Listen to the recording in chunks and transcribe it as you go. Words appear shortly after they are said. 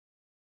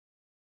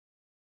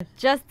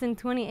Justin,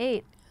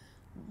 28.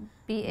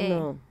 BA.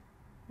 No.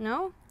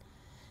 No?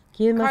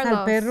 ¿Quién más Carlos.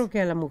 al perro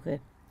que a la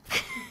mujer?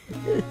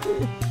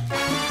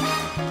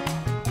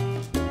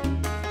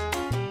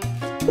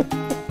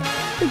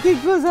 ¿Qué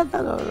cosa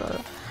tan horrorosa?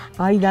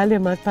 Ay, dale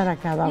más para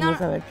acá,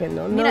 vamos a ver que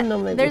no. Mira, No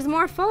me there's gustó.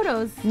 more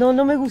photos. No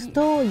me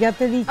gustó, ya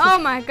te dije. Oh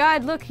my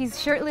God, look, he's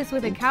shirtless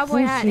with a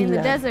cowboy hat in the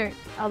Fúchila. desert.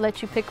 I'll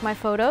let you pick my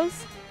photos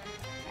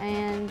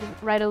and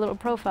write a little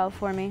profile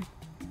for me.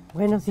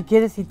 Bueno, si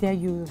quieres, sí te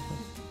ayudo.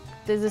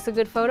 Is this a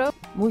good photo?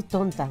 Muy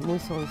tonta, muy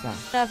sonsa.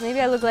 Maybe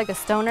I look like a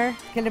stoner.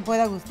 ¿Qué le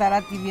pueda gustar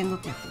a ti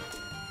viéndote así?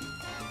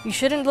 You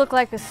shouldn't look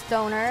like a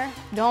stoner.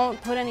 Don't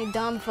put any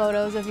dumb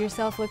photos of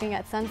yourself looking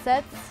at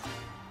sunsets.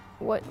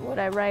 What would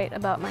I write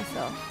about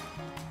myself?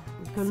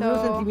 Con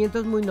unos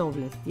sentimientos muy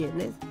nobles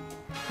tienes.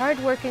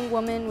 Hardworking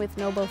woman with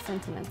noble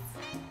sentiments.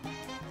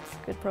 It's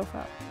a good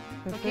profile.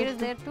 ¿Lo Perfecto.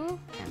 quieres leer tú?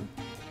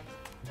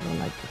 No,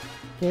 like it.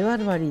 ¡Qué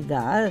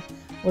barbaridad!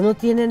 O no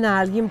tienen a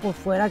alguien por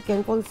fuera que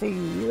han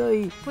conseguido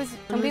y... Pues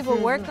some people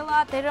work a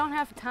lot. They don't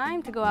have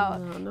time to go out.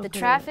 No The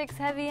creo. traffic's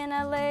heavy in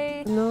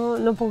LA.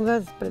 No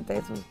pongas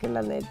pretextos, que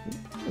la neta.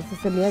 Eso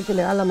se mira que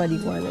le da la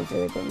marihuana y se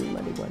ve con mi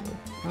marihuana.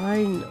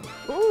 Ay,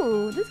 no.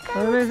 Ooh, this guy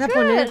Ahora me looks vas a good.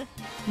 poner,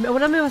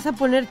 ahora me vas a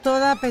poner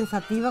toda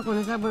pensativa con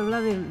esa bola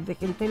de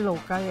gente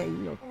loca de ahí,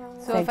 loca.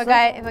 So if a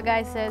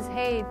guy says,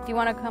 "Hey, do you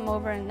want to come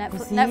over and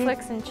Pues sí,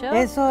 Netflix and chill?"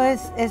 Eso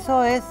es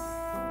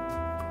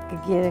que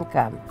quieren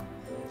cambio.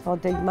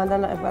 Cuando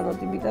cuando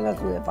te invitan a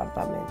su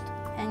departamento.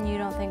 And you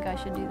don't think I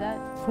should do that?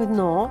 Pues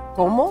no,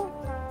 ¿cómo?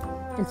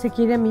 Él se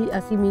quiere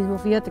a sí mismo,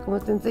 fíjate cómo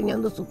está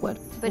enseñando su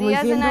cuerpo. But Como he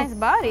has a diciendo, nice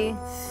body.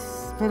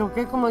 pero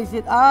qué, como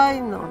dice,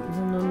 ay, no.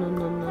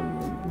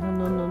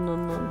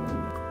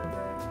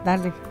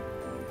 Dale.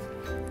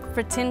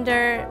 For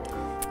Tinder,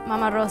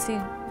 Mama Rosie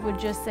would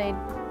just say,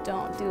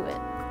 "Don't do it."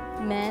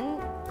 Men,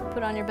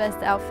 put on your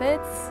best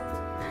outfits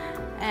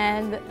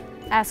and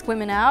ask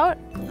women out,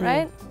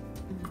 right?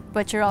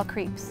 But you're all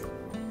creeps.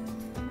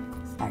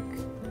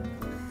 Exacto.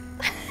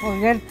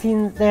 Forget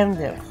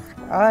Tinder.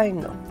 Ay,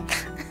 no.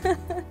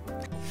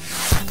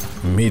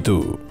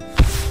 Mitú.